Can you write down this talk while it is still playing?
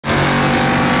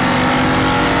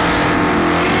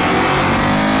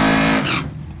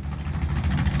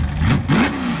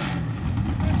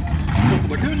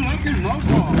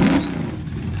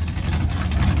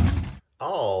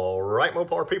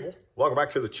Mopar people, welcome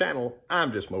back to the channel.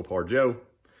 I'm just Mopar Joe.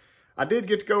 I did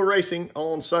get to go racing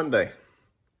on Sunday,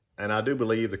 and I do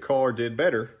believe the car did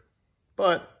better,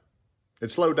 but it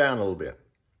slowed down a little bit.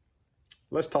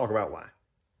 Let's talk about why.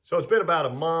 So it's been about a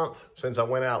month since I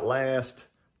went out last.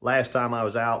 Last time I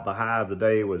was out, the high of the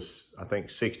day was, I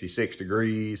think, 66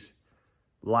 degrees,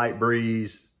 light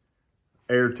breeze,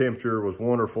 air temperature was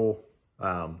wonderful,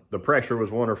 the pressure was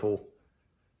wonderful.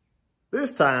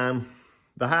 This time,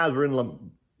 the highs were in the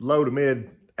low to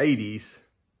mid 80s,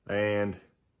 and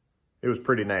it was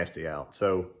pretty nasty out.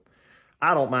 So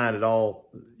I don't mind at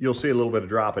all. You'll see a little bit of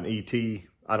drop in ET.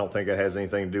 I don't think it has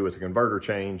anything to do with the converter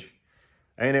change.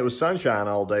 And it was sunshine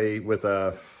all day with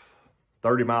a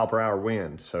 30-mile-per-hour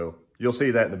wind. So you'll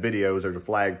see that in the videos. There's a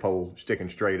flagpole sticking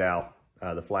straight out,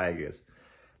 the flag is.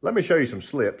 Let me show you some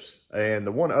slips. And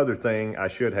the one other thing I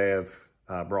should have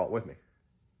brought with me.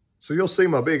 So you'll see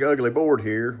my big ugly board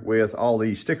here with all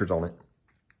these stickers on it.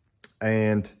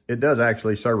 And it does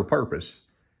actually serve a purpose.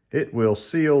 It will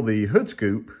seal the hood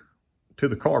scoop to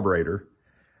the carburetor.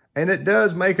 And it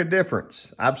does make a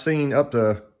difference. I've seen up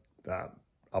to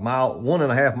a mile,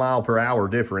 1.5 mile per hour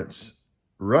difference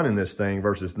running this thing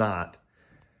versus not.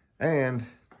 And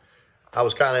I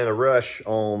was kind of in a rush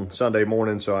on Sunday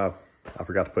morning, so I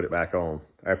forgot to put it back on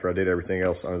after I did everything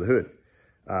else under the hood.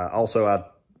 Also, I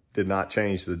did not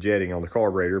change the jetting on the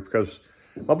carburetor because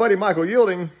my buddy Michael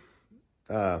Yielding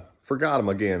forgot them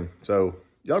again. So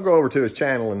y'all go over to his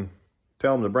channel and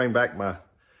tell him to bring back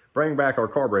our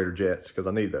carburetor jets because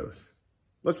I need those.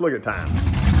 Let's look at time.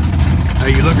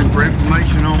 Hey, you looking for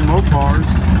information on Mopars?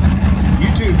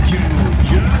 YouTube channel,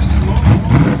 Just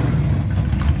Mopar.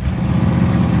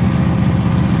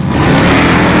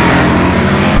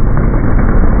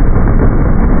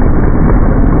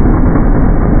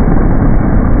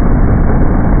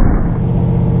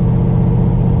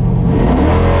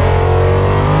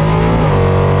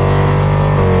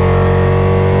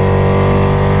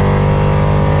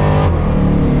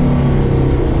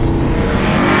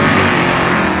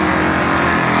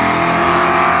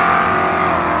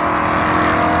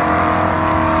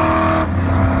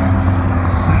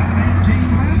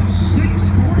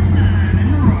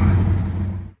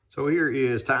 So here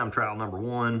is time trial number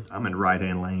 1. I'm in the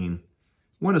right-hand lane.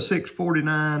 Went a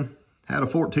 649, had a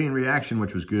 14 reaction,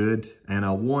 which was good, and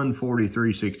a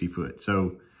 143 60 foot.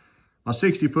 So my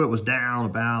 60 foot was down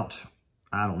about,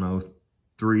 I don't know,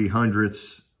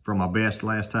 3/100ths from my best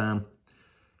last time.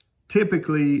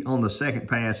 Typically on the second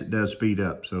pass, it does speed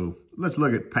up. So let's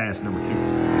look at pass number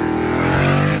 2.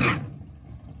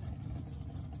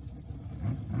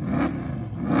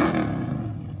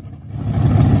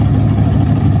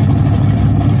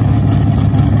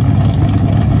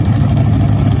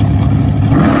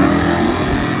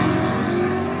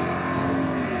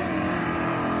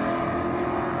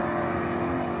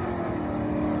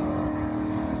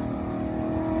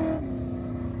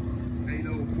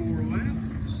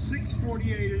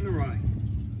 In the right.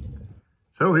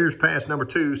 So here's pass number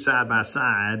 2, side by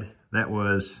side. That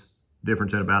was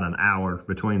difference in about an hour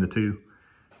between the two.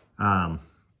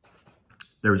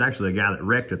 There was actually a guy that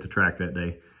wrecked at the track that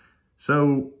day.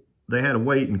 So they had to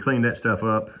wait and clean that stuff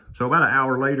up. So about an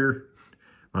hour later,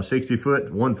 my 60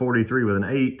 foot, 143 with an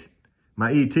 8.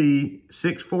 My ET,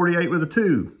 648 with a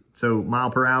 2. So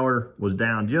mile per hour was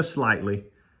down just slightly.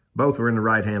 Both were in the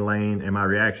right-hand lane, and my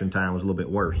reaction time was a little bit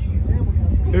worse.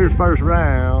 Here's first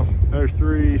round. There's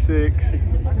 3, 6,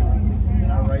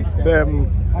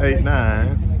 7, 8,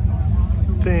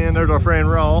 9, 10. There's our friend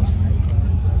Ross.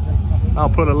 I'll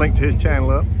put a link to his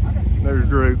channel up. There's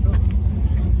Drew.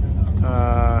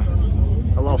 I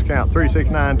lost count. 3, 6,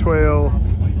 9, 12,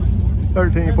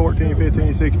 13, 14,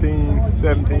 15, 16,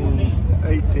 17,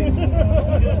 18,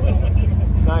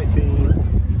 19.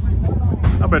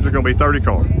 I bet there's gonna be 30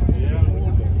 cars.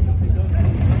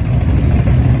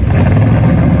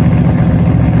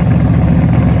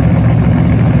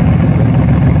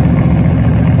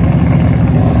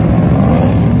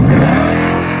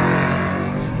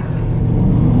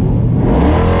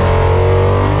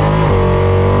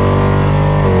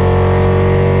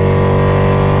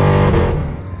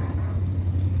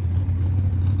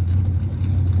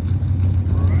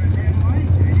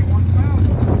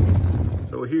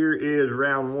 Here is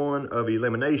round 1 of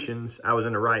eliminations. I was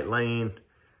in the right lane.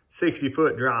 60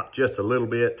 foot dropped just a little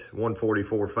bit,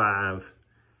 144.5.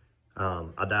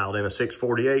 I dialed in a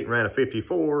 648 and ran a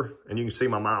 54, and you can see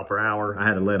my mile per hour. I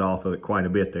had to let off of it quite a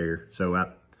bit there. So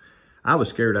I was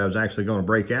scared I was actually going to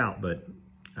break out, but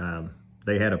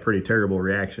they had a pretty terrible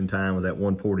reaction time with that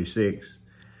 146.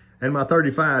 And my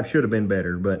 35 should have been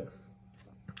better, but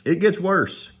it gets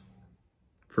worse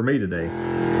for me today.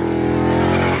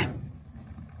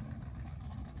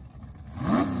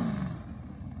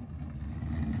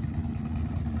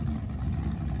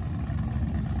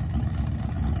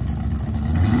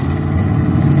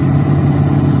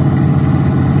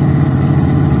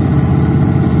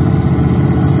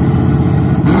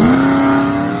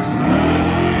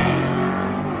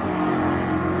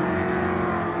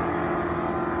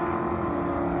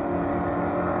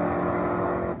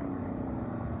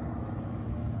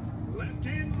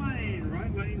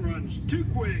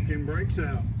 quick and breaks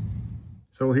out.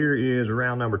 So here is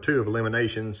round number 2 of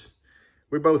eliminations.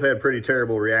 We both had pretty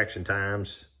terrible reaction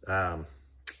times,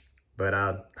 but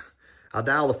I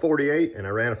dialed a 48 and I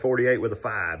ran a 48 with a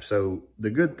 5. So the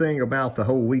good thing about the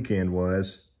whole weekend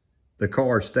was the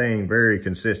car staying very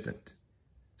consistent.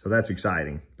 So that's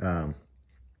exciting. So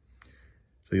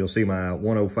you'll see my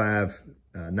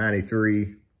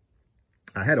 105.93.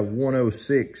 I had a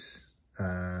 106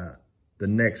 the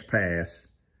next pass,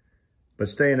 but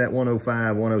staying that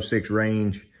 105, 106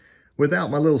 range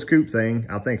without my little scoop thing,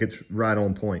 I think it's right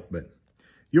on point. But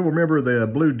you'll remember the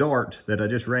blue dart that I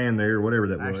just ran there, whatever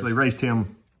that was. I actually raced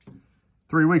him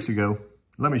 3 weeks ago.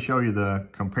 Let me show you the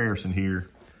comparison here.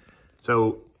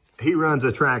 So he runs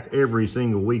a track every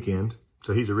single weekend,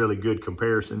 so he's a really good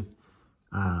comparison.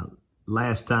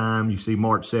 Last time, you see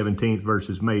March 17th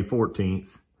versus May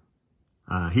 14th.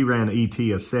 He ran an ET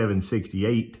of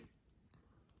 768.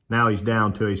 Now he's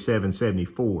down to a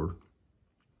 774.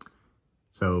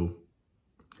 So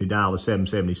he dialed a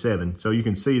 777. So you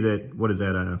can see that, what is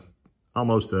that,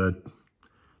 almost a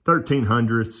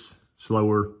 1300ths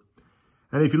slower.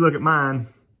 And if you look at mine,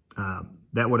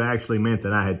 that would actually meant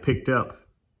that I had picked up,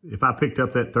 if I picked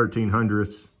up that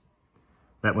 1300ths,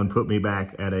 that one put me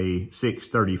back at a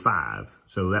 635.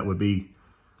 So that would be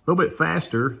a little bit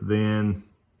faster than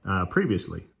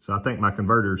previously. So I think my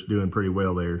converter's doing pretty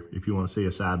well there if you want to see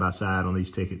a side-by-side on these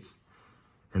tickets.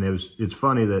 And it's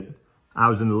funny that I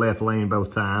was in the left lane both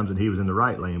times and he was in the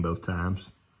right lane both times.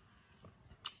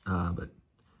 But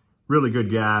really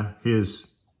good guy. His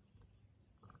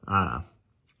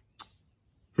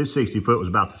 60 foot was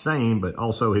about the same, but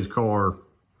also his car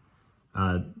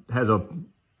has a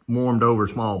warmed over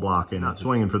small block and not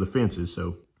swinging for the fences.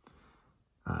 So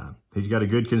he's got a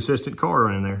good consistent car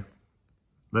running there.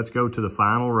 Let's go to the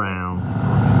final round.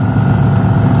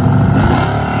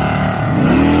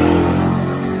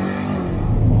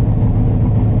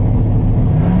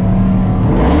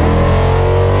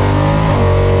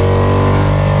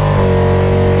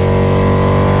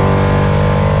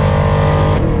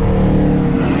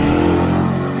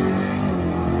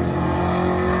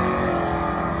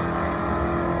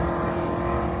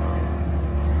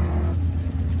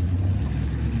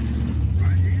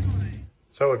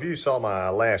 So if you saw my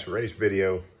last race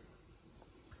video,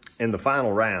 in the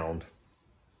final round,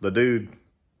 the dude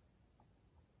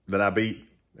that I beat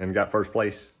and got first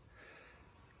place,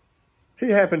 he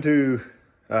happened to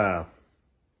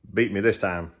beat me this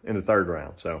time in the 3rd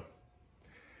round. So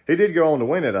he did go on to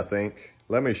win it, I think.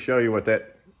 Let me show you what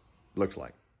that looks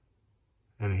like.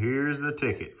 And here's the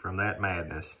ticket from that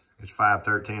madness. It's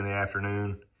 5:13 in the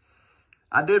afternoon.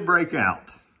 I did break out,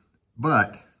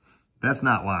 but that's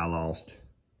not why I lost.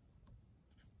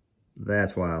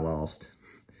 That's why I lost.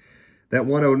 That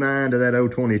 109 to that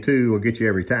 022 will get you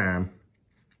every time.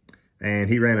 And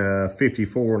he ran a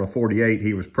 54 and a 48.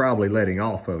 He was probably letting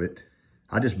off of it.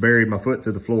 I just buried my foot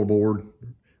through the floorboard.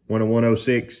 Went a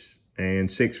 106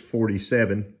 and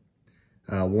 647,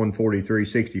 143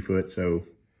 60 foot. So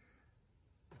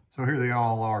here they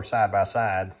all are side by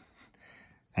side.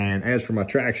 And as for my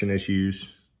traction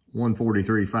issues,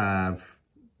 143.5.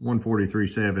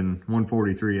 143.7,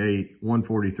 143.8,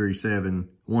 143.7,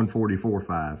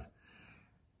 144.5.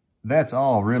 That's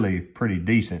all really pretty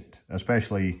decent,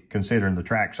 especially considering the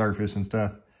track surface and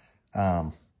stuff.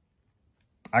 I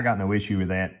got no issue with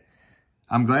that.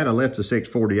 I'm glad I left the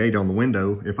 648 on the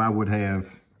window. If I would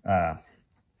have, I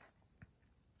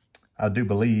do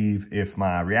believe if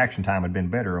my reaction time had been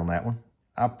better on that one,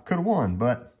 I could have won,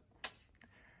 but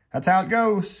that's how it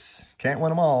goes. Can't win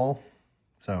them all,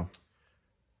 so.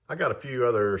 I got a few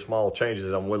other small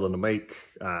changes I'm willing to make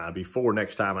before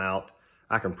next time out.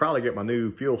 I can probably get my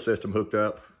new fuel system hooked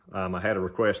up. I had a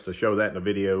request to show that in a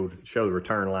video, to show the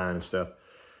return line and stuff.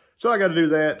 So I got to do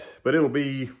that, but it'll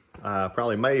be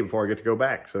probably May before I get to go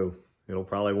back. So it'll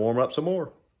probably warm up some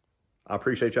more. I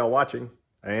appreciate y'all watching,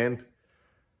 and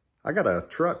I got a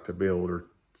truck to build or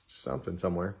something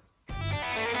somewhere.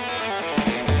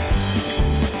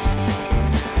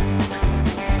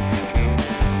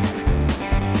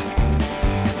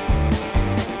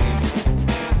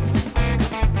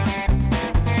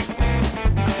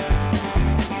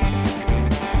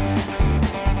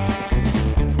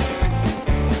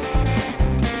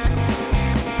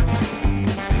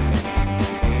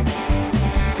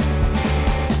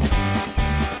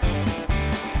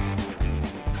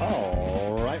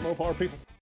 People.